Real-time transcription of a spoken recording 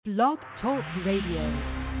Blog Talk Radio.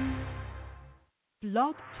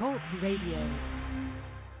 Blog Talk Radio.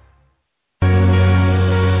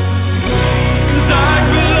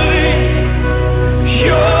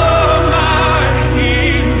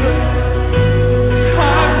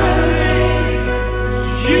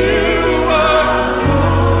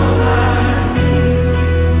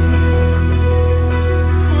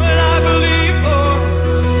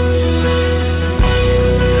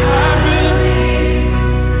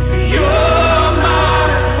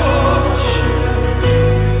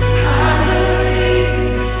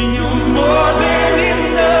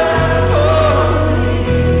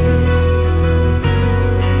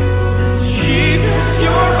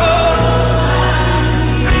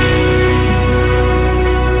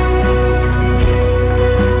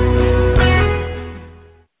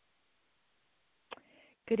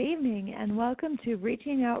 Welcome to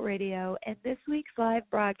Reaching Out Radio and this week's live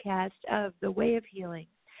broadcast of The Way of Healing.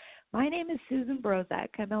 My name is Susan Brozak.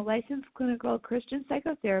 I'm a licensed clinical Christian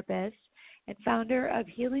psychotherapist and founder of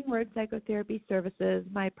Healing Word Psychotherapy Services,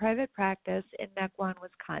 my private practice in Mequon,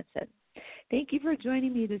 Wisconsin. Thank you for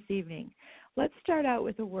joining me this evening. Let's start out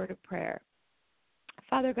with a word of prayer.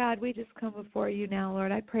 Father God, we just come before you now,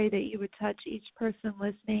 Lord. I pray that you would touch each person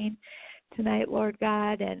listening tonight, Lord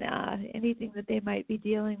God, and anything that they might be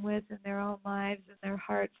dealing with in their own lives and their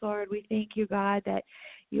hearts, Lord. We thank you, God, that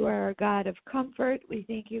you are a God of comfort. We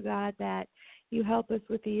thank you, God, that you help us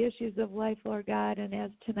with the issues of life, Lord God. And as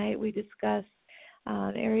tonight we discuss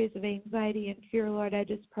areas of anxiety and fear, Lord, I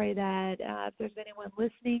just pray that if there's anyone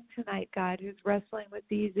listening tonight, God, who's wrestling with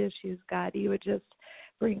these issues, God, you would just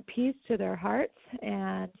bring peace to their hearts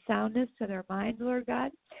and soundness to their minds, Lord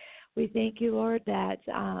God. We thank you, Lord, that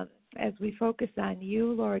as we focus on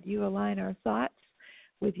you, Lord, you align our thoughts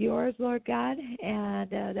with yours, Lord God, and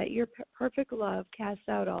that your perfect love casts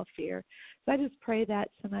out all fear. So I just pray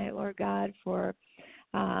that tonight, Lord God, for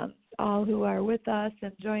all who are with us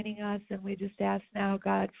and joining us, and we just ask now,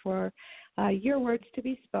 God, for your words to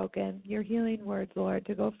be spoken, your healing words, Lord,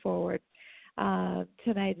 to go forward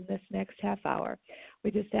tonight in this next half hour.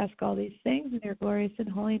 We just ask all these things in your glorious and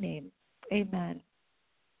holy name. Amen.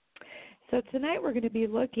 So tonight we're going to be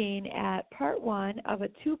looking at part one of a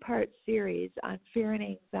two-part series on fear and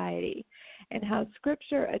anxiety and how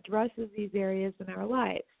Scripture addresses these areas in our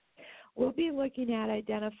lives. We'll be looking at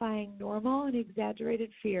identifying normal and exaggerated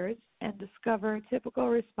fears and discover typical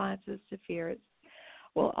responses to fears.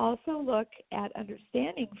 We'll also look at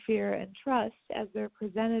understanding fear and trust as they're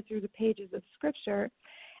presented through the pages of Scripture,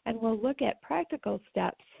 and we'll look at practical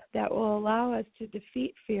steps that will allow us to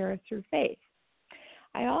defeat fear through faith.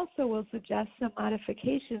 I also will suggest some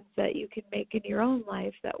modifications that you can make in your own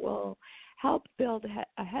life that will help build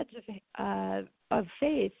a hedge of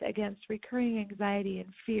faith against recurring anxiety and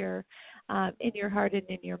fear in your heart and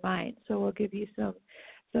in your mind. So we'll give you some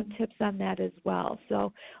tips on that as well.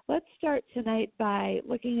 So let's start tonight by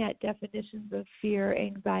looking at definitions of fear,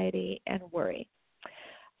 anxiety, and worry.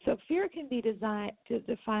 So fear can be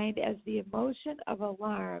defined as the emotion of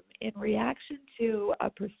alarm in reaction to a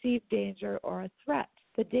perceived danger or a threat.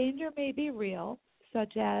 The danger may be real,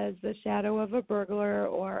 such as the shadow of a burglar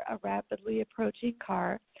or a rapidly approaching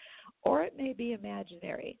car, or it may be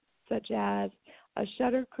imaginary, such as a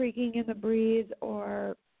shutter creaking in the breeze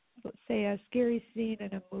or, let's say, a scary scene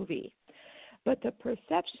in a movie. But the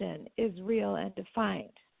perception is real and defined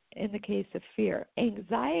in the case of fear.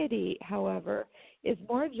 Anxiety, however, is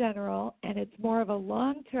more general, and it's more of a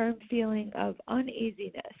long-term feeling of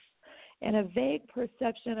uneasiness and a vague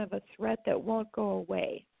perception of a threat that won't go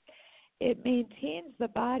away. It maintains the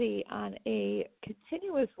body on a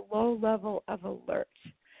continuous low level of alert,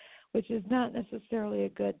 which is not necessarily a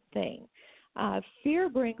good thing. Fear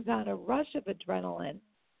brings on a rush of adrenaline,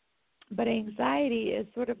 but anxiety is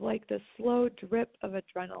sort of like the slow drip of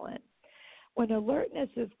adrenaline. When alertness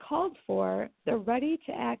is called for, the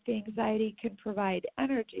ready-to-act anxiety can provide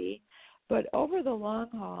energy, but over the long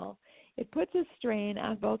haul, it puts a strain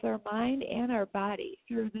on both our mind and our body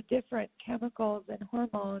through the different chemicals and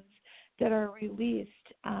hormones that are released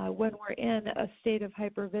when we're in a state of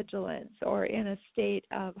hypervigilance or in a state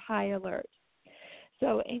of high alert.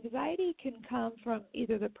 So anxiety can come from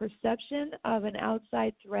either the perception of an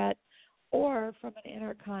outside threat or from an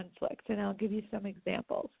inner conflict, and I'll give you some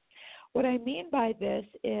examples. What I mean by this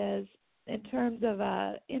is, in terms of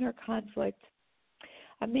inner conflict,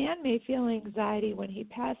 a man may feel anxiety when he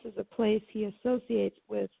passes a place he associates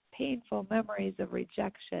with painful memories of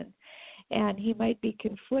rejection, and he might be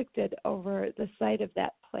conflicted over the sight of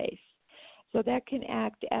that place. So that can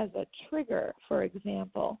act as a trigger, for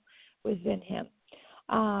example, within him.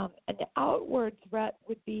 An outward threat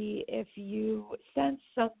would be if you sense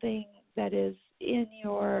something that is in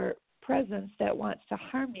your presence that wants to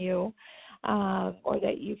harm you, or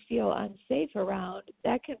that you feel unsafe around.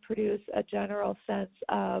 That can produce a general sense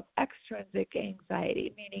of extrinsic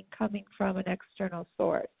anxiety, meaning coming from an external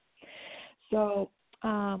source. So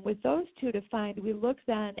with those two defined, we look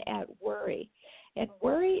then at worry. And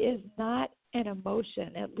worry is not an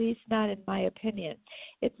emotion, at least not in my opinion.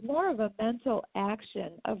 It's more of a mental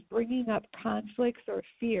action of bringing up conflicts or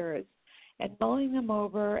fears and mulling them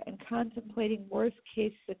over and contemplating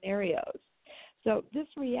worst-case scenarios. So this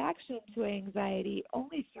reaction to anxiety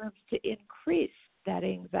only serves to increase that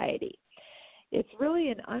anxiety. It's really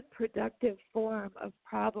an unproductive form of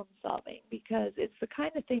problem solving because it's the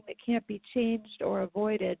kind of thing that can't be changed or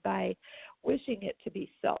avoided by wishing it to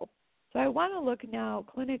be so. So I want to look now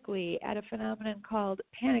clinically at a phenomenon called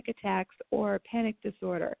panic attacks or panic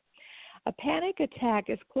disorder. A panic attack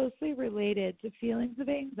is closely related to feelings of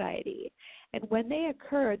anxiety, and when they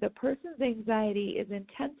occur, the person's anxiety is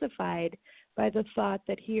intensified by the thought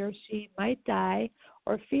that he or she might die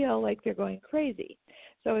or feel like they're going crazy.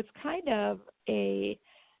 So it's kind of a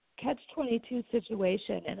catch-22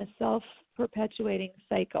 situation and a self-perpetuating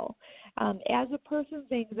cycle. As a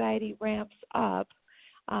person's anxiety ramps up,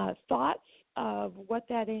 thoughts of what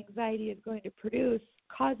that anxiety is going to produce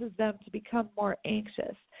causes them to become more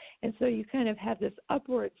anxious. And so you kind of have this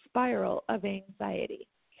upward spiral of anxiety.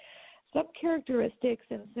 Some characteristics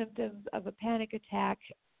and symptoms of a panic attack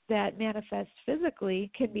that manifest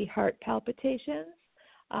physically can be heart palpitations,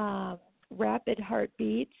 rapid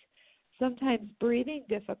heartbeat, sometimes breathing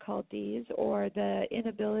difficulties or the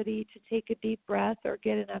inability to take a deep breath or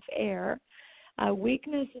get enough air,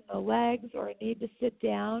 weakness in the legs or a need to sit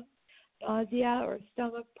down, nausea or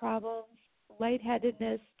stomach problems,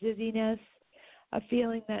 lightheadedness, dizziness, a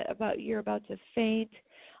feeling that you're about to faint,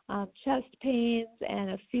 chest pains,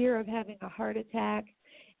 and a fear of having a heart attack,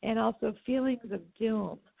 and also feelings of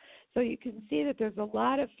doom. So you can see that there's a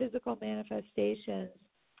lot of physical manifestations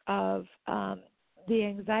of the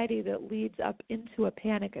anxiety that leads up into a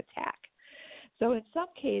panic attack. So in some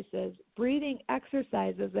cases, breathing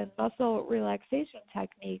exercises and muscle relaxation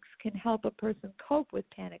techniques can help a person cope with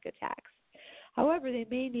panic attacks. However, they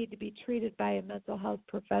may need to be treated by a mental health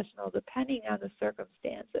professional depending on the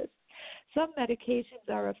circumstances. Some medications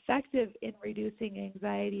are effective in reducing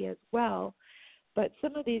anxiety as well, but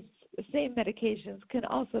some of these same medications can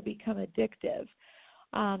also become addictive.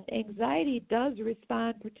 Anxiety does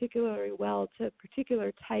respond particularly well to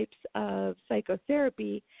particular types of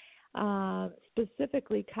psychotherapy,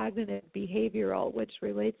 specifically cognitive behavioral, which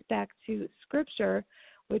relates back to Scripture,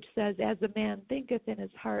 which says, as a man thinketh in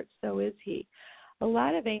his heart, so is he. A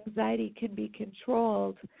lot of anxiety can be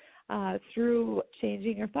controlled through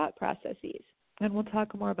changing your thought processes, and we'll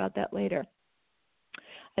talk more about that later.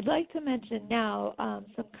 I'd like to mention now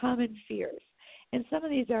some common fears, and some of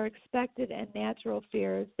these are expected and natural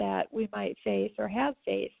fears that we might face or have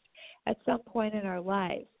faced at some point in our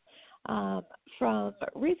lives. From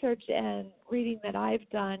research and reading that I've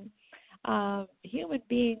done, human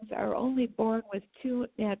beings are only born with two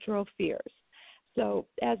natural fears. So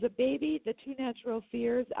as a baby, the two natural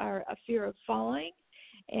fears are a fear of falling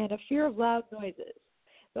and a fear of loud noises.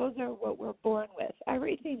 Those are what we're born with.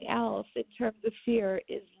 Everything else in terms of fear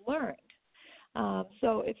is learned.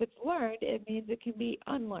 So if it's learned, it means it can be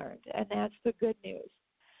unlearned, and that's the good news.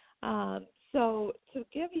 So to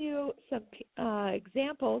give you some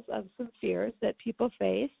examples of some fears that people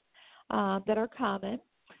face that are common,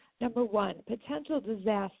 number one, potential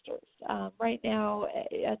disasters. Right now,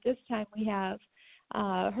 at this time, we have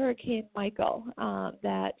Hurricane Michael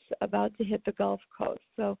that's about to hit the Gulf Coast.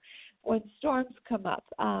 So when storms come up,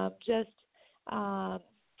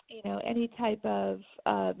 any type of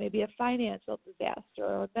maybe a financial disaster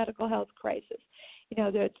or a medical health crisis,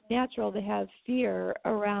 it's natural to have fear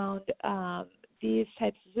around these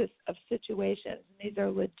types of situations. And these are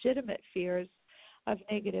legitimate fears of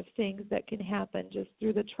negative things that can happen just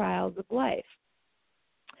through the trials of life.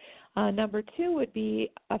 Number two would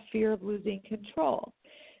be a fear of losing control.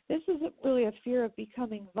 This is really a fear of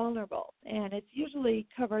becoming vulnerable, and it's usually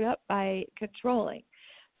covered up by controlling.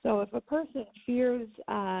 So if a person fears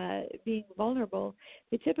being vulnerable,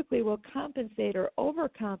 they typically will compensate or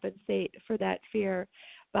overcompensate for that fear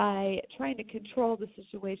by trying to control the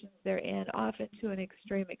situations they're in, often to an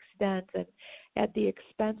extreme extent and at the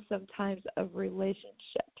expense sometimes of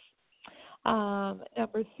relationships.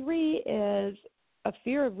 Number three is a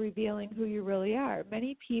fear of revealing who you really are.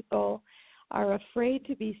 Many people are afraid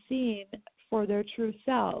to be seen for their true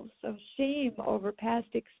selves. So shame over past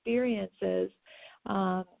experiences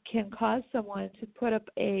can cause someone to put up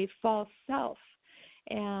a false self.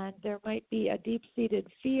 And there might be a deep-seated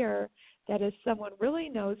fear that if someone really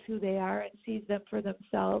knows who they are and sees them for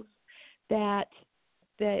themselves, that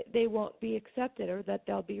they won't be accepted or that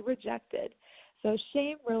they'll be rejected. So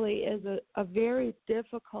shame really is a very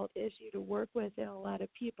difficult issue to work with in a lot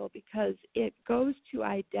of people because it goes to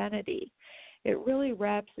identity. It really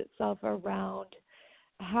wraps itself around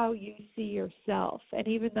how you see yourself. And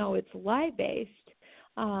even though it's lie-based,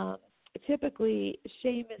 typically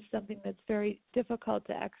shame is something that's very difficult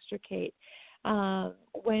to extricate.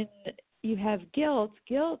 When you have guilt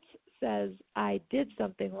says I did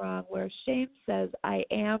something wrong, where shame says I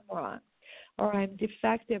am wrong or I'm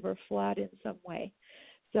defective or flawed in some way.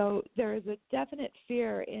 So there is a definite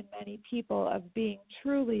fear in many people of being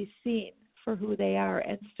truly seen for who they are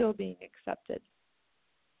and still being accepted.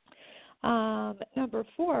 Number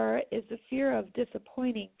 4 is the fear of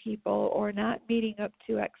disappointing people or not meeting up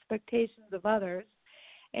to expectations of others.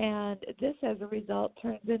 And this, as a result,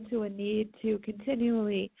 turns into a need to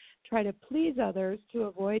continually try to please others to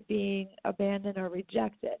avoid being abandoned or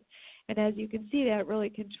rejected. And as you can see, that really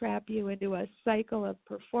can trap you into a cycle of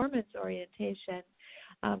performance orientation,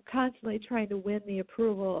 constantly trying to win the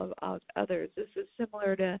approval of others. This is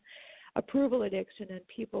similar to approval addiction and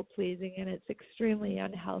people pleasing, and it's extremely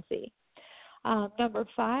unhealthy. Number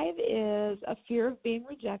 5 is a fear of being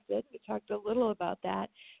rejected. We talked a little about that.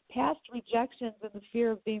 Past rejections and the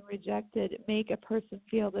fear of being rejected make a person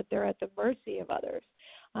feel that they're at the mercy of others.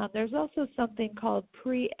 There's also something called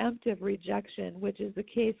preemptive rejection, which is the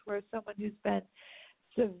case where someone who's been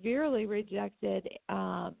severely rejected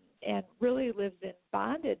and really lives in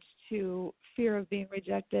bondage to fear of being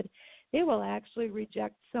rejected, they will actually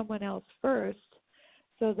reject someone else first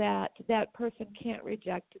so that that person can't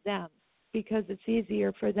reject them, because it's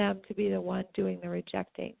easier for them to be the one doing the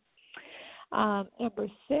rejecting. Number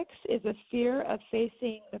 6 is a fear of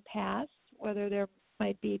facing the past, whether there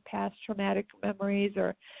might be past traumatic memories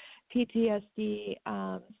or PTSD.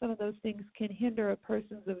 Some of those things can hinder a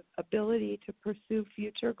person's ability to pursue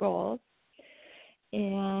future goals.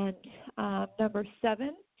 And number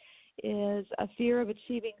 7 is a fear of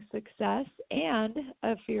achieving success and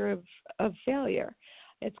a fear of failure.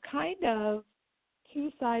 It's kind of two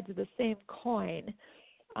sides of the same coin,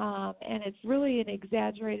 and it's really an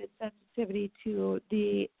exaggerated sensitivity to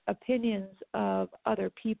the opinions of other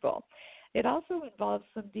people. It also involves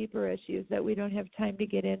some deeper issues that we don't have time to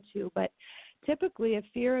get into, but typically a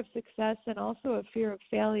fear of success and also a fear of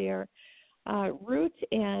failure root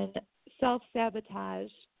in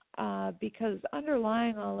self-sabotage, because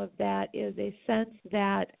underlying all of that is a sense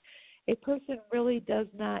that a person really does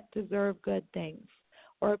not deserve good things,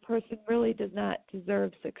 or a person really does not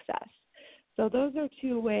deserve success. So those are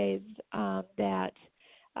two ways that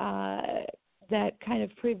kind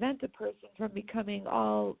of prevent a person from becoming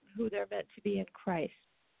all who they're meant to be in Christ.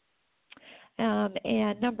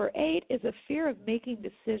 And number 8 is a fear of making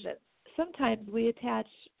decisions. Sometimes we attach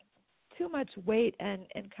too much weight and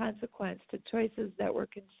consequence to choices that we're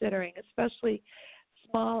considering, especially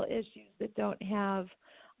small issues that don't have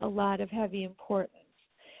a lot of heavy importance.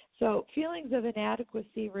 So feelings of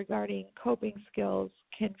inadequacy regarding coping skills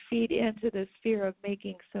can feed into this fear of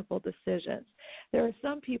making simple decisions. There are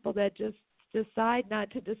some people that just decide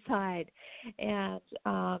not to decide, and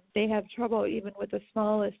they have trouble even with the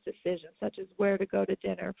smallest decisions, such as where to go to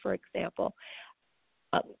dinner, for example.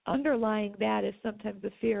 Underlying that is sometimes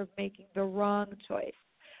the fear of making the wrong choice.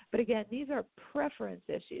 But again, these are preference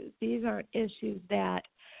issues. These aren't issues that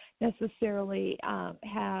necessarily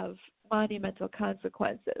have monumental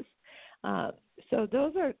consequences. So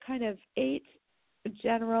those are kind of 8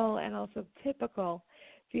 general and also typical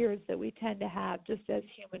fears that we tend to have just as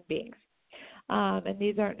human beings. And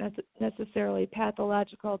these aren't necessarily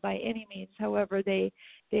pathological by any means. However, they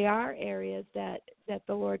are areas that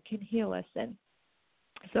the Lord can heal us in.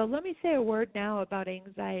 So let me say a word now about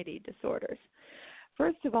anxiety disorders.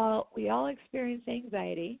 First of all, we all experience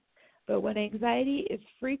anxiety, but when anxiety is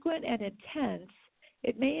frequent and intense,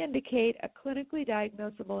 it may indicate a clinically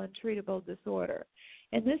diagnosable and treatable disorder.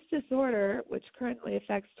 And this disorder, which currently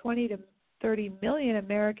affects 20 to 30 million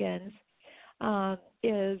Americans,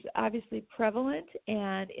 is obviously prevalent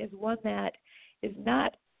and is one that is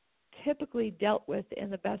not typically dealt with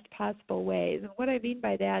in the best possible ways. And what I mean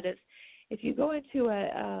by that is if you go into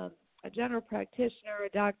a general practitioner or a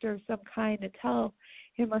doctor of some kind and tell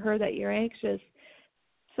him or her that you're anxious,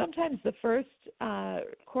 sometimes the first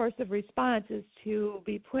course of response is to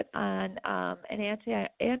be put on an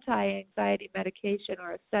anti-anxiety medication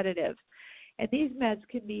or a sedative. And these meds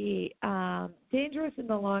can be dangerous in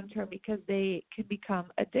the long term because they can become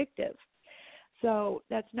addictive. So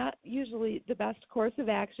that's not usually the best course of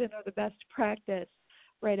action or the best practice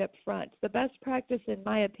right up front. The best practice, in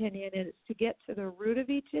my opinion, is to get to the root of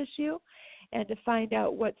each issue and to find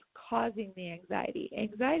out what's causing the anxiety.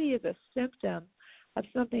 Anxiety is a symptom of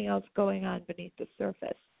something else going on beneath the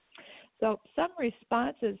surface. So some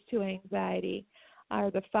responses to anxiety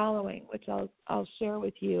are the following, which I'll share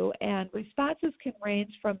with you. And responses can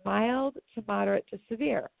range from mild to moderate to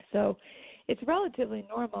severe. So it's relatively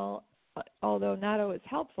normal, although not always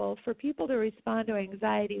helpful, for people to respond to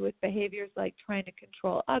anxiety with behaviors like trying to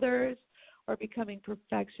control others or becoming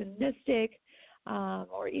perfectionistic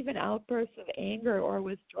or even outbursts of anger or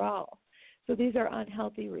withdrawal. So these are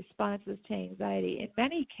unhealthy responses to anxiety. In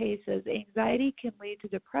many cases, anxiety can lead to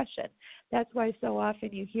depression. That's why so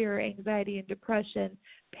often you hear anxiety and depression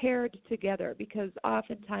paired together, because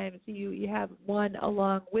oftentimes you have one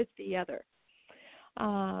along with the other.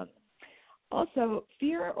 Also,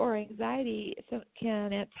 fear or anxiety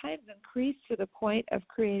can at times increase to the point of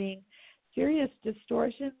creating serious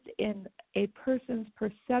distortions in a person's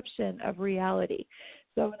perception of reality.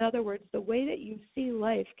 So in other words, the way that you see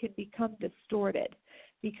life can become distorted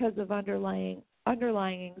because of underlying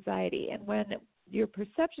anxiety. And when your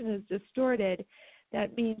perception is distorted,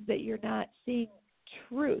 that means that you're not seeing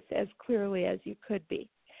truth as clearly as you could be.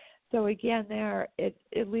 So again, it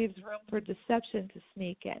leaves room for deception to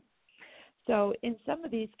sneak in. So in some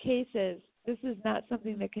of these cases, this is not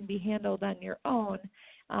something that can be handled on your own.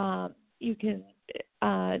 You can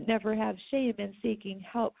never have shame in seeking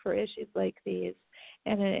help for issues like these.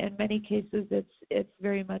 And in many cases, it's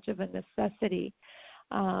very much of a necessity.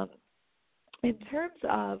 In terms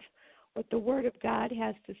of what the Word of God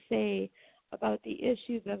has to say about the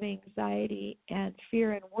issues of anxiety and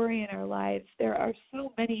fear and worry in our lives, there are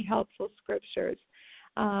so many helpful scriptures.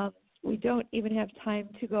 We don't even have time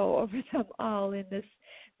to go over them all in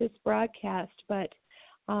this broadcast, but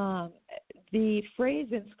the phrase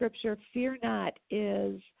in Scripture, fear not,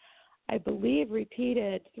 is, I believe,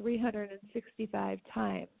 repeated 365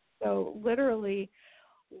 times. So literally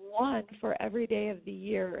one for every day of the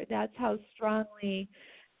year. That's how strongly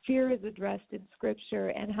fear is addressed in Scripture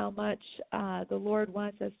and how much the Lord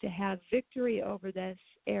wants us to have victory over this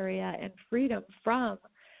area and freedom from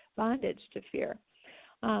bondage to fear.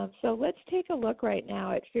 So let's take a look right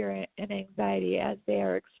now at fear and anxiety as they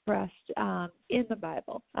are expressed in the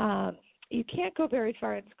Bible. You can't go very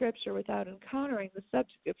far in Scripture without encountering the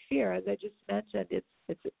subject of fear. As I just mentioned, it's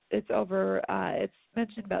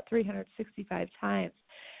mentioned about 365 times.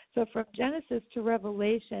 So from Genesis to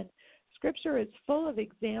Revelation, Scripture is full of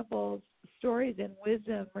examples, stories, and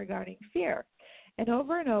wisdom regarding fear. And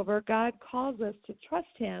over, God calls us to trust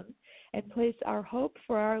Him and place our hope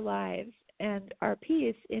for our lives and our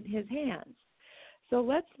peace in His hands. So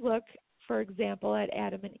let's look, for example, at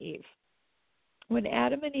Adam and Eve. When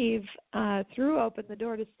Adam and Eve threw open the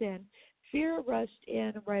door to sin, fear rushed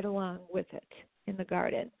in right along with it in the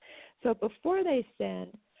garden. So before they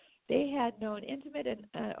sinned, they had known intimate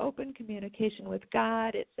and open communication with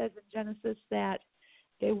God. It says in Genesis that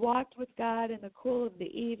they walked with God in the cool of the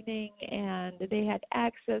evening, and they had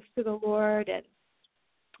access to the Lord and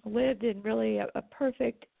lived in really a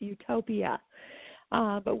perfect utopia.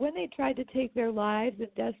 But when they tried to take their lives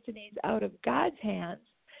and destinies out of God's hands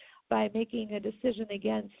by making a decision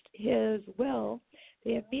against His will,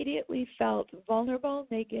 they immediately felt vulnerable,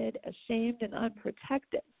 naked, ashamed, and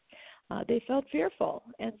unprotected. They felt fearful,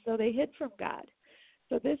 and so they hid from God.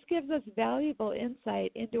 So this gives us valuable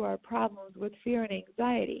insight into our problems with fear and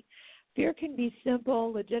anxiety. Fear can be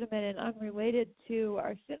simple, legitimate, and unrelated to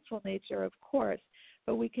our sinful nature, of course,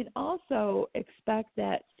 but we can also expect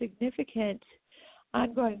that significant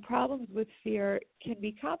ongoing problems with fear can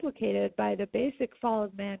be complicated by the basic fall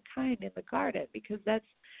of mankind in the garden, because that's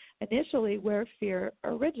initially where fear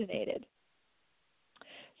originated.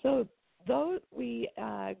 So though we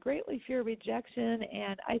greatly fear rejection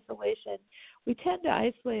and isolation, we tend to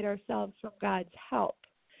isolate ourselves from God's help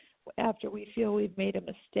after we feel we've made a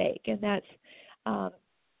mistake. And that's,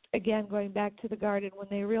 again, going back to the garden, when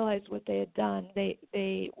they realized what they had done,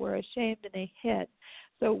 they were ashamed and they hid.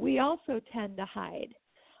 So we also tend to hide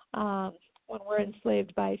when we're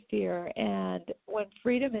enslaved by fear. And when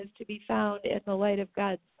freedom is to be found in the light of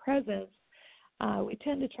God's presence, we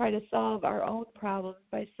tend to try to solve our own problems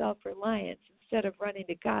by self-reliance instead of running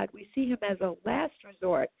to God. We see Him as a last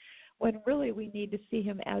resort when really we need to see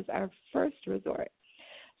Him as our first resort.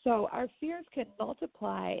 So our fears can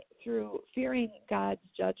multiply through fearing God's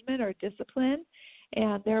judgment or discipline,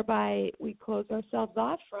 and thereby we close ourselves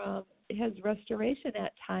off from His restoration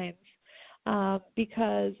at times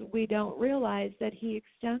because we don't realize that He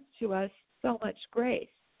extends to us so much grace.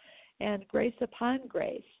 and grace upon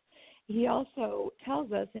grace. He also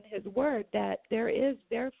tells us in his word that there is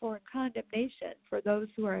therefore condemnation for those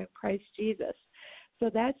who are in Christ Jesus. So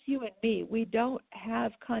that's you and me. We don't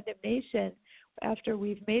have condemnation after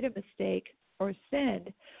we've made a mistake or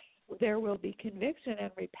sinned. There will be conviction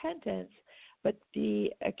and repentance, but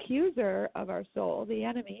the accuser of our soul, the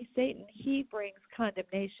enemy, Satan, he brings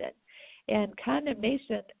condemnation. And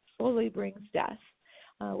condemnation fully brings death,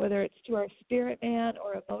 whether it's to our spirit man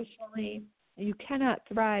or emotionally. You cannot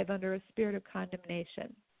thrive under a spirit of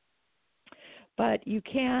condemnation. But you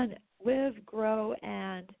can live, grow,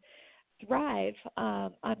 and thrive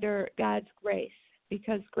under God's grace,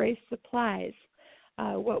 because grace supplies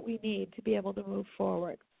what we need to be able to move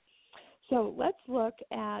forward. So let's look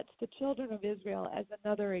at the children of Israel as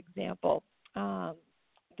another example.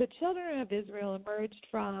 The children of Israel emerged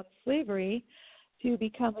from slavery to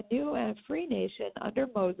become a new and free nation under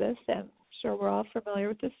Moses, and I'm sure we're all familiar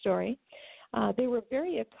with the story. They were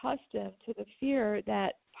very accustomed to the fear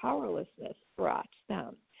that powerlessness brought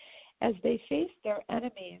them. As they faced their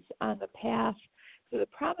enemies on the path to the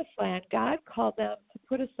promised land, God called them to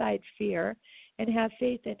put aside fear and have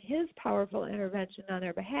faith in his powerful intervention on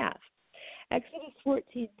their behalf. Exodus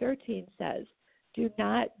 14:13 says, "Do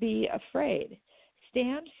not be afraid.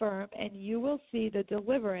 Stand firm, and you will see the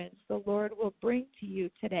deliverance the Lord will bring to you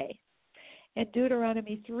today." And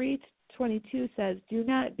Deuteronomy 3:22 says, "Do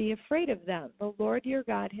not be afraid of them. The Lord your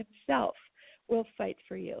God himself will fight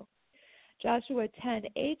for you." Joshua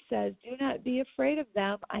 10:8 says, "Do not be afraid of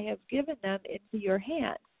them. I have given them into your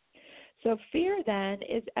hand." So fear, then,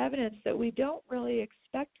 is evidence that we don't really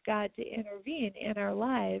expect God to intervene in our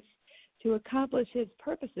lives to accomplish his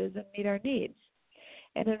purposes and meet our needs.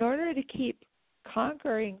 And in order to keep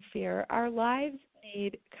conquering fear, our lives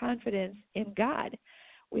need confidence in God.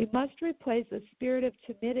 We must replace the spirit of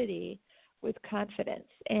timidity with confidence.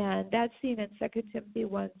 And that's seen in 2 Timothy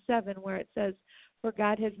 1:7, where it says, "For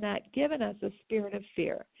God has not given us a spirit of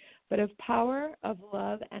fear, but of power, of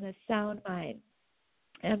love, and a sound mind."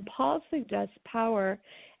 And Paul suggests power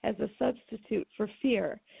as a substitute for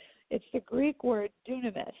fear. It's the Greek word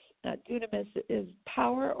dunamis. Dunamis is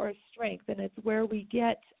power or strength, and it's where we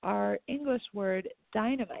get our English word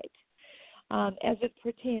dynamite. As it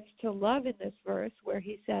pertains to love in this verse, where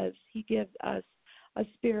he says he gives us a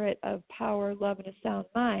spirit of power, love, and a sound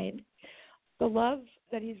mind, the love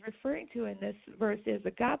that he's referring to in this verse is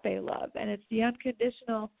agape love, and it's the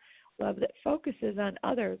unconditional love that focuses on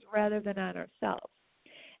others rather than on ourselves.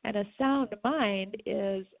 And a sound mind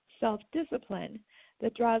is self-discipline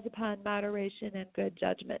that draws upon moderation and good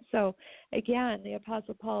judgment. So, again, the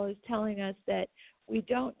Apostle Paul is telling us that we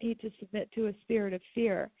don't need to submit to a spirit of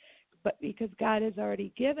fear, but because God has already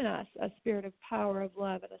given us a spirit of power, of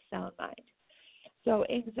love, and a sound mind. So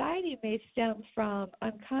anxiety may stem from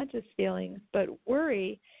unconscious feelings, but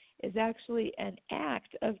worry is actually an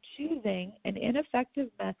act of choosing an ineffective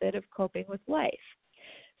method of coping with life.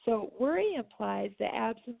 So worry implies the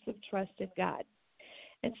absence of trust in God.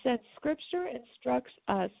 And since Scripture instructs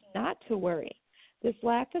us not to worry, this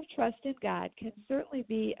lack of trust in God can certainly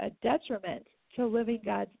be a detriment to living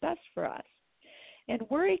God's best for us. And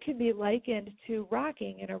worry can be likened to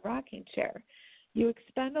rocking in a rocking chair. You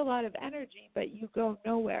expend a lot of energy, but you go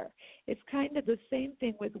nowhere. It's kind of the same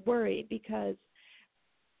thing with worry, because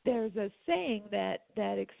there's a saying that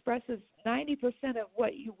expresses 90% of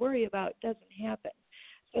what you worry about doesn't happen.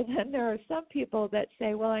 So then there are some people that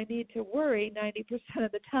say, well, I need to worry 90%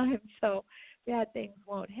 of the time so bad things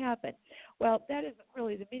won't happen. Well, that isn't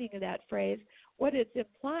really the meaning of that phrase. What it's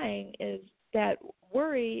implying is that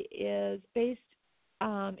worry is based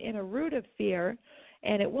in a root of fear,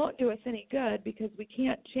 and it won't do us any good because we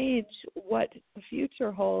can't change what the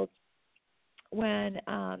future holds when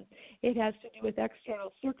it has to do with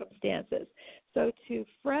external circumstances. So to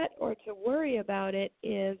fret or to worry about it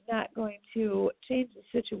is not going to change the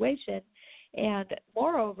situation, and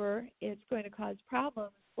moreover, it's going to cause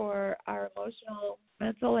problems for our emotional,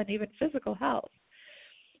 mental, and even physical health.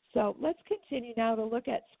 So let's continue now to look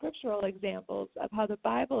at scriptural examples of how the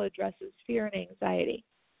Bible addresses fear and anxiety.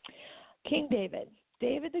 King David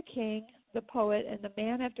the king, the poet, and the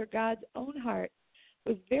man after God's own heart,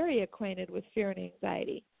 was very acquainted with fear and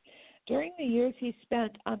anxiety. During the years he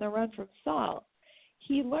spent on the run from Saul,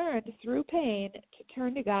 he learned through pain to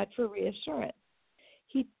turn to God for reassurance.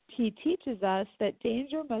 He teaches us that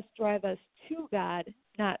danger must drive us to God,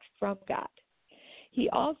 not from God. He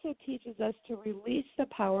also teaches us to release the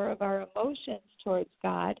power of our emotions towards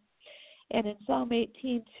God. And in Psalm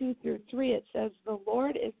 18, 2-3, it says, "The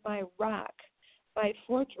Lord is my rock, my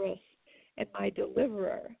fortress, and my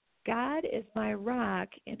deliverer. God is my rock,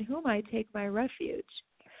 in whom I take my refuge.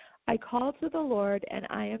 I call to the Lord, and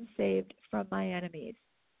I am saved from my enemies.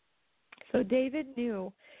 So David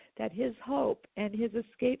knew that his hope and his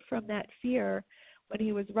escape from that fear when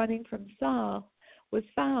he was running from Saul was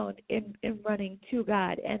found in running to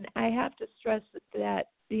God. And I have to stress that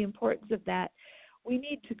the importance of that. We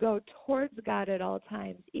need to go towards God at all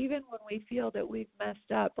times, even when we feel that we've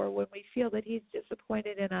messed up or when we feel that he's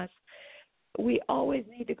disappointed in us. We always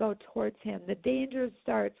need to go towards him. The danger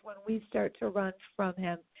starts when we start to run from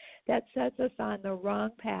him. That sets us on the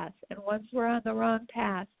wrong path. And once we're on the wrong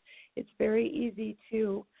path, it's very easy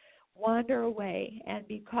to wander away and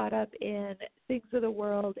be caught up in things of the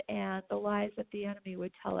world and the lies that the enemy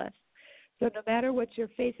would tell us. So no matter what you're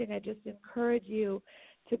facing, I just encourage you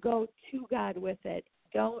to go to God with it.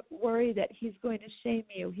 Don't worry that he's going to shame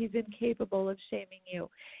you. He's incapable of shaming you.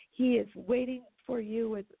 He is waiting for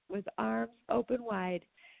you with arms open wide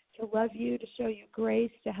to love you, to show you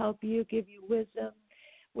grace, to help you, give you wisdom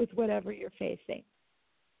with whatever you're facing.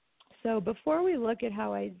 So before we look at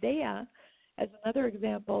how Isaiah, as another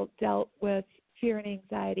example, dealt with fear and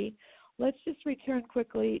anxiety, let's just return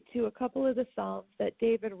quickly to a couple of the Psalms that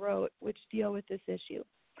David wrote which deal with this issue.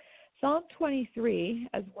 Psalm 23,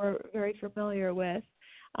 as we're very familiar with,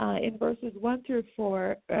 in verses 1 and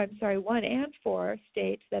 4,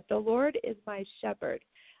 states that the Lord is my shepherd.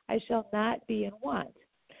 I shall not be in want.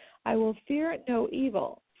 I will fear no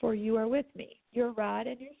evil, for you are with me. Your rod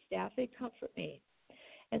and your staff, they comfort me.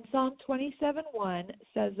 And Psalm 27:1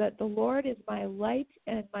 says that the Lord is my light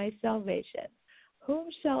and my salvation. Whom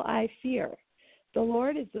shall I fear? The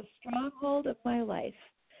Lord is the stronghold of my life.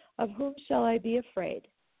 Of whom shall I be afraid?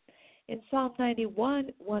 In Psalm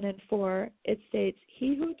 91:1 and 4, it states,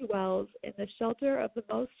 He who dwells in the shelter of the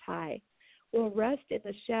Most High will rest in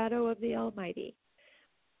the shadow of the Almighty.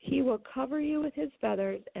 He will cover you with his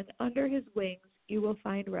feathers, and under his wings you will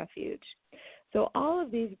find refuge. So all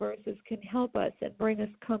of these verses can help us and bring us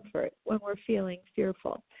comfort when we're feeling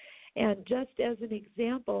fearful. And just as an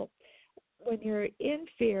example, when you're in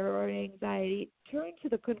fear or anxiety, turn to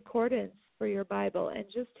the concordance for your Bible and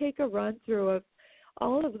just take a run through of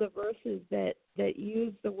all of the verses that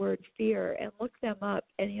use the word fear and look them up,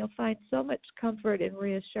 and you'll find so much comfort and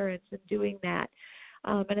reassurance in doing that.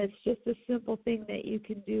 And it's just a simple thing that you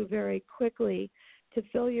can do very quickly to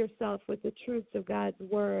fill yourself with the truths of God's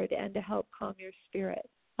word and to help calm your spirit.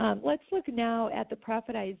 Let's look now at the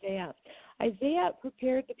prophet Isaiah. Isaiah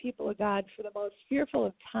prepared the people of God for the most fearful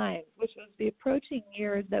of times, which was the approaching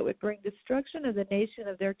years that would bring destruction of the nation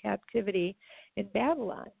of their captivity in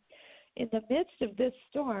Babylon. In the midst of this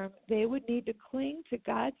storm, they would need to cling to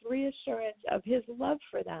God's reassurance of his love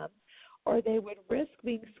for them, or they would risk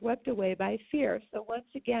being swept away by fear. So once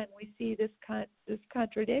again, we see this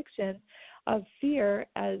contradiction of fear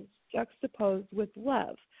as juxtaposed with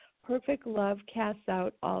love. Perfect love casts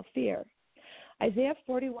out all fear. Isaiah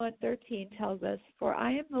 41:13 tells us, For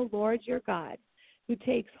I am the Lord your God, who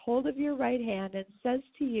takes hold of your right hand and says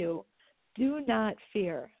to you, Do not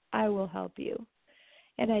fear, I will help you.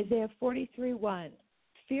 And Isaiah 43:1,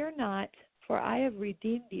 Fear not, for I have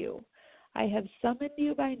redeemed you. I have summoned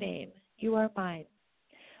you by name. You are mine.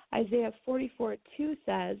 Isaiah 44:2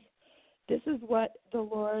 says, This is what the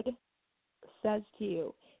Lord says to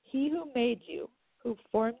you. He who made you, who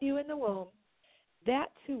formed you in the womb, that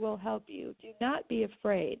too will help you. Do not be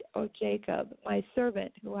afraid, O Jacob, my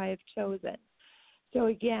servant who I have chosen. So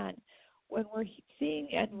again, when we're seeing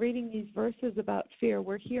and reading these verses about fear,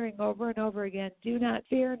 we're hearing over and over again, do not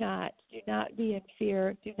fear not, do not be in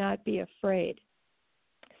fear, do not be afraid.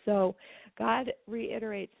 So God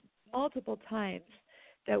reiterates multiple times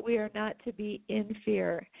that we are not to be in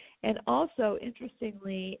fear. And also,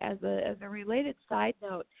 interestingly, as a related side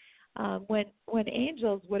note, when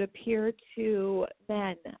angels would appear to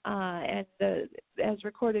men, as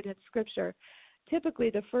recorded in Scripture, typically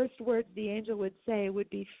the first words the angel would say would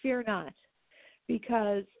be, fear not,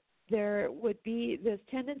 because there would be this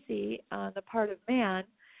tendency on the part of man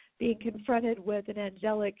being confronted with an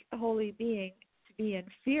angelic holy being to be in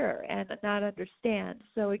fear and not understand.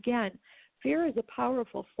 So again, fear is a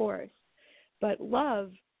powerful force, but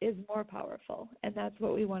love is more powerful, and that's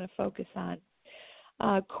what we want to focus on.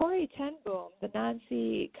 Corrie ten Boom, the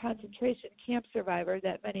Nazi concentration camp survivor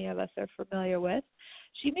that many of us are familiar with,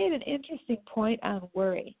 she made an interesting point on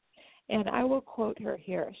worry, and I will quote her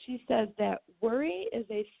here. She says that worry is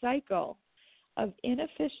a cycle of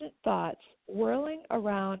inefficient thoughts whirling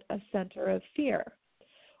around a center of fear.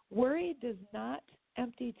 Worry does not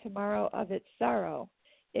empty tomorrow of its sorrow.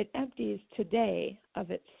 It empties today of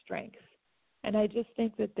its strength. And I just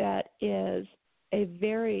think that that is a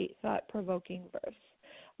very thought-provoking verse.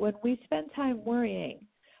 When we spend time worrying,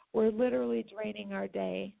 we're literally draining our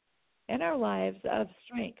day and our lives of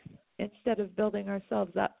strength instead of building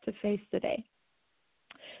ourselves up to face the day.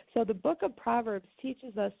 So the book of Proverbs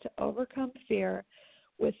teaches us to overcome fear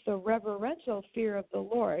with the reverential fear of the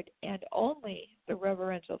Lord, and only the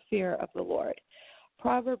reverential fear of the Lord.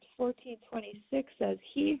 Proverbs 14:26 says,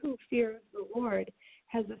 "He who fears the Lord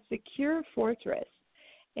has a secure fortress,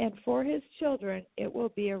 and for his children it will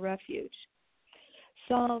be a refuge."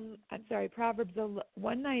 Proverbs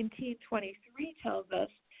 119:23 tells us,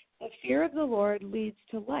 "The fear of the Lord leads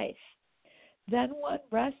to life. Then one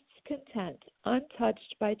rests content,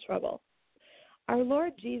 untouched by trouble." Our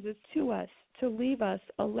Lord Jesus to us to leave us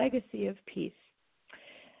a legacy of peace.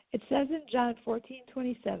 It says in John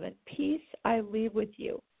 14:27, "Peace I leave with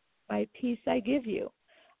you, my peace I give you.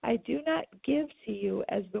 I do not give to you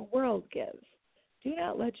as the world gives. Do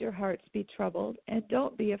not let your hearts be troubled, and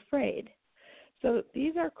don't be afraid." So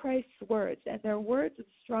these are Christ's words, and they're words of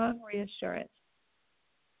strong reassurance.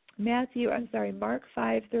 Mark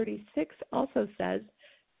 5:36 also says,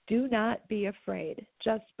 "Do not be afraid,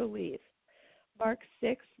 just believe." Mark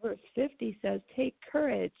 6:50 says, "Take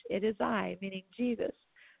courage, it is I," meaning Jesus.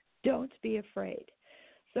 Don't be afraid.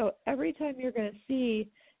 So every time you're going to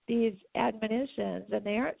see these admonitions, and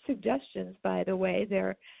they aren't suggestions, by the way,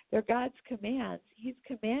 they're God's commands. He's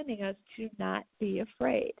commanding us to not be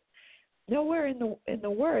afraid. Nowhere in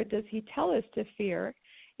the Word does He tell us to fear,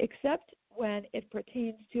 except when it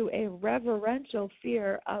pertains to a reverential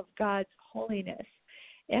fear of God's holiness.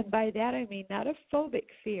 And by that I mean not a phobic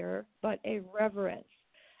fear, but a reverence,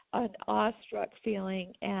 an awestruck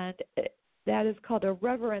feeling, and that is called a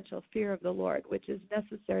reverential fear of the Lord, which is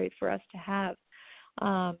necessary for us to have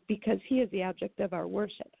because He is the object of our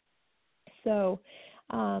worship. So,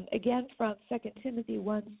 again, from 2 Timothy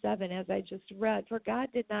 1:7, as I just read, "For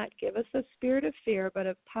God did not give us a spirit of fear, but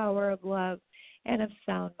of power, of love, and of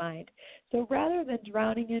sound mind." So rather than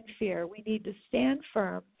drowning in fear, we need to stand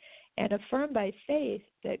firm and affirm by faith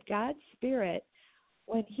that God's Spirit,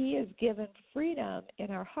 when He is given freedom in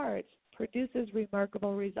our hearts, produces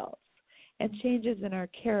remarkable results and changes in our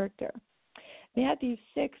character. Matthew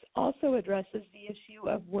 6 also addresses the issue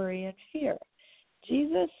of worry and fear.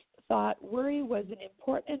 Jesus thought worry was an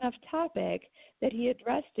important enough topic that He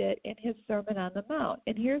addressed it in His Sermon on the Mount.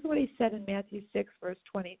 And here's what He said in Matthew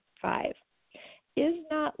 6:25. "Is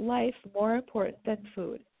not life more important than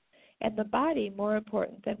food, and the body more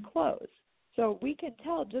important than clothes?" So we can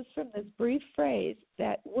tell just from this brief phrase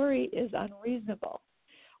that worry is unreasonable.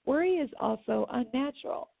 Worry is also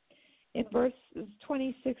unnatural. In verses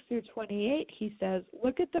 26-28, He says,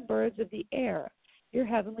 "Look at the birds of the air. Your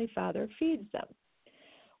heavenly Father feeds them."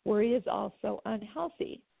 Worry is also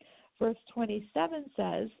unhealthy. Verse 27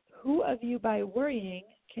 says, "Who of you by worrying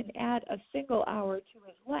can add a single hour to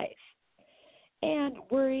his life?" And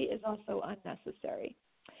worry is also unnecessary.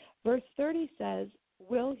 Verse 30 says,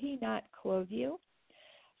 "Will He not clothe you?"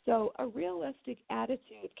 So a realistic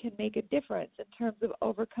attitude can make a difference in terms of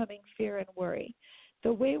overcoming fear and worry.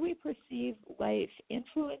 The way we perceive life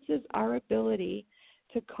influences our ability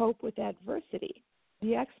to cope with adversity.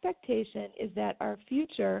 The expectation is that our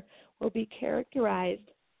future will be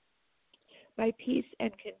characterized by peace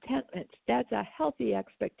and contentment. That's a healthy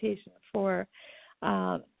expectation for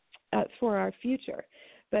our future.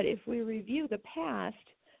 But if we review the past,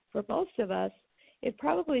 for most of us, it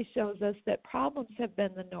probably shows us that problems have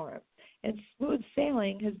been the norm and smooth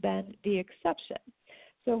sailing has been the exception.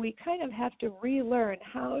 So we kind of have to relearn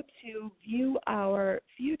how to view our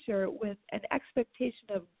future with an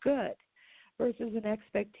expectation of good versus an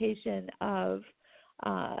expectation of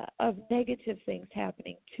negative things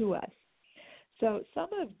happening to us. So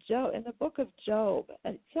some of Job, in the book of Job,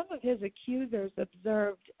 some of his accusers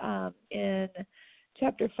observed in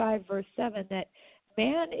chapter 5, verse 7, that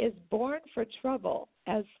man is born for trouble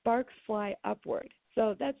as sparks fly upward.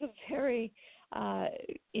 So that's a very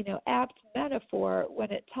apt metaphor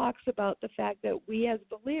when it talks about the fact that we as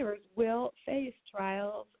believers will face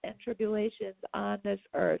trials and tribulations on this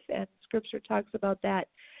earth, and Scripture talks about that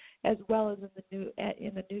as well as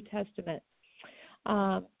in the New Testament.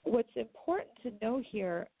 What's important to know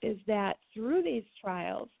here is that through these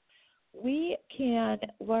trials, we can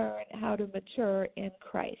learn how to mature in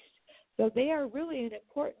Christ. So they are really an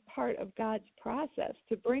important part of God's process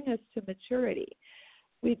to bring us to maturity.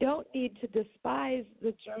 We don't need to despise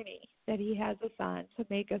the journey that He has us on to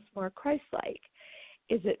make us more Christ-like.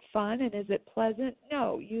 Is it fun and is it pleasant?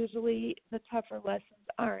 No, usually the tougher lessons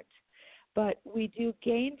aren't. But we do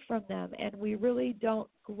gain from them, and we really don't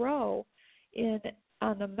grow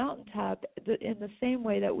on the mountaintop in the same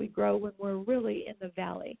way that we grow when we're really in the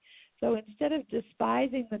valley. So instead of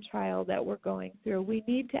despising the trial that we're going through, we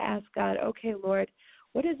need to ask God, okay, Lord,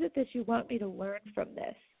 What is it that you want me to learn from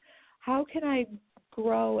this? How can I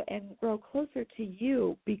grow and grow closer to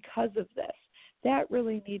you because of this? That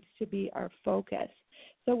really needs to be our focus.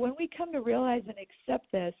 So when we come to realize and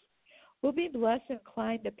accept this, we'll be less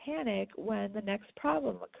inclined to panic when the next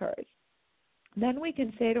problem occurs. Then we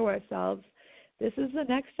can say to ourselves, this is the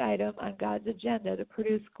next item on God's agenda to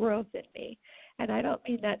produce growth in me. And I don't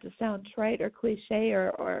mean that to sound trite or cliche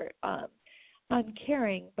or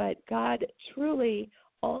uncaring, but God truly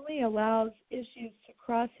only allows issues to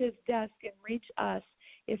cross his desk and reach us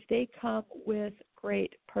if they come with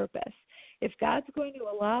great purpose. If God's going to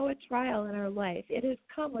allow a trial in our life, it has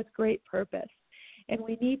come with great purpose. And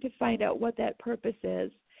we need to find out what that purpose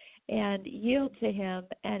is and yield to him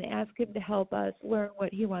and ask him to help us learn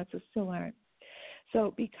what he wants us to learn.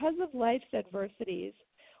 So because of life's adversities,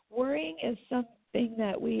 worrying is something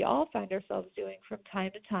that we all find ourselves doing from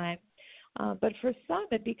time to time. But for some,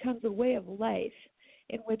 it becomes a way of life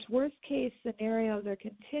in which worst-case scenarios are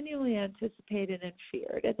continually anticipated and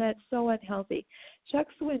feared, and that's so unhealthy. Chuck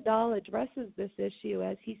Swindoll addresses this issue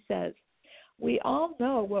as he says, we all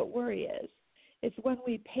know what worry is. It's when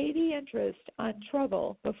we pay the interest on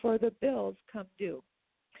trouble before the bills come due.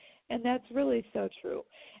 And that's really so true.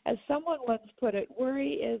 As someone once put it,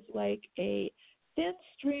 worry is like a thin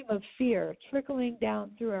stream of fear trickling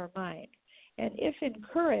down through our mind. And if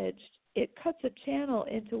encouraged, it cuts a channel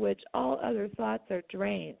into which all other thoughts are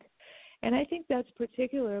drained. And I think that's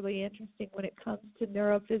particularly interesting when it comes to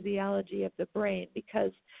neurophysiology of the brain,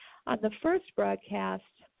 because on the first broadcast,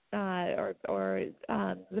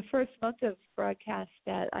 the first month of broadcast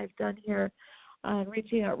that I've done here on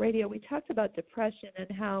Reaching Out Radio, we talked about depression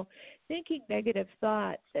and how thinking negative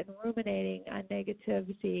thoughts and ruminating on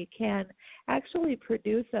negativity can actually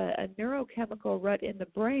produce a neurochemical rut in the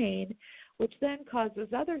brain, which then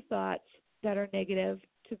causes other thoughts that are negative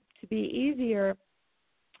to be easier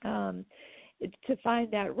to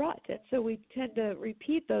find that rut. And so we tend to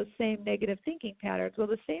repeat those same negative thinking patterns. Well,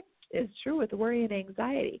 the same is true with worry and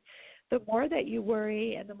anxiety. The more that you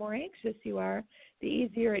worry and the more anxious you are, the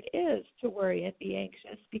easier it is to worry and be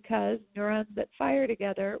anxious, because neurons that fire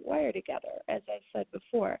together wire together, as I said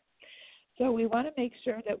before. So we want to make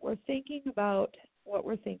sure that we're thinking about what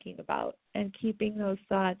we're thinking about and keeping those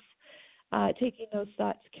thoughts, taking those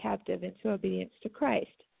thoughts captive into obedience to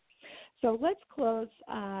Christ. So let's close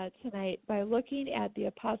tonight by looking at the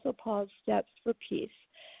Apostle Paul's steps for peace.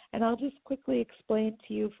 And I'll just quickly explain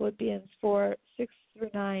to you Philippians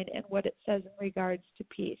 4:6-9 and what it says in regards to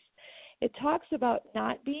peace. It talks about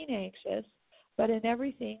not being anxious, but in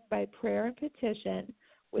everything by prayer and petition,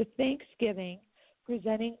 with thanksgiving,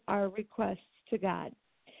 presenting our requests to God.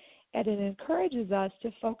 And it encourages us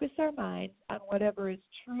to focus our minds on whatever is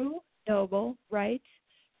true, noble, right,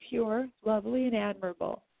 pure, lovely, and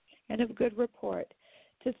admirable, and of good report,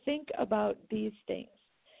 to think about these things.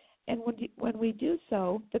 And when we do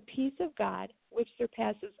so, the peace of God, which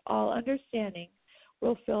surpasses all understanding,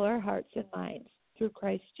 will fill our hearts and minds through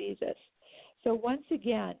Christ Jesus. So once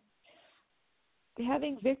again,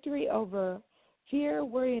 having victory over fear,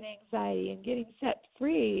 worry, and anxiety and getting set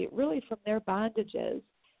free really from their bondages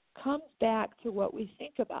comes back to what we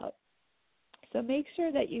think about. So make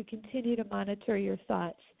sure that you continue to monitor your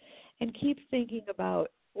thoughts and keep thinking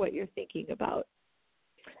about what you're thinking about.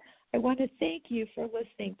 I want to thank you for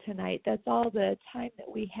listening tonight. That's all the time that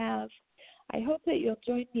we have. I hope that you'll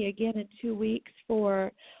join me again in 2 weeks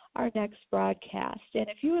for our next broadcast. And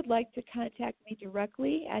if you would like to contact me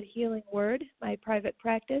directly at Healing Word, my private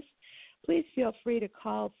practice, please feel free to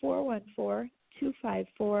call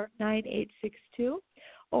 414-254-9862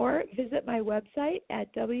 or visit my website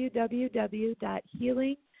at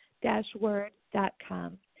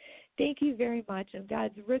www.healing-word.com. Thank you very much, and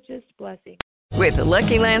God's richest blessings. With the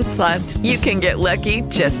Lucky Land Slots, you can get lucky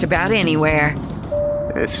just about anywhere.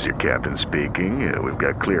 This is your captain speaking. We've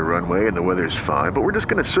got clear runway and the weather's fine, but we're just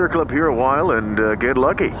going to circle up here a while and get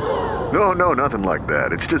lucky. No, nothing like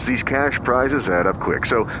that. It's just these cash prizes add up quick.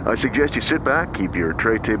 So I suggest you sit back, keep your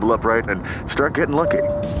tray table upright, and start getting lucky.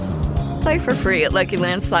 Play for free at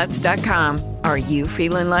LuckyLandSlots.com. Are you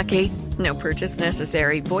feeling lucky? No purchase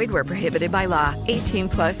necessary. Void where prohibited by law.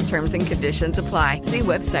 18+ terms and conditions apply. See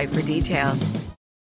website for details.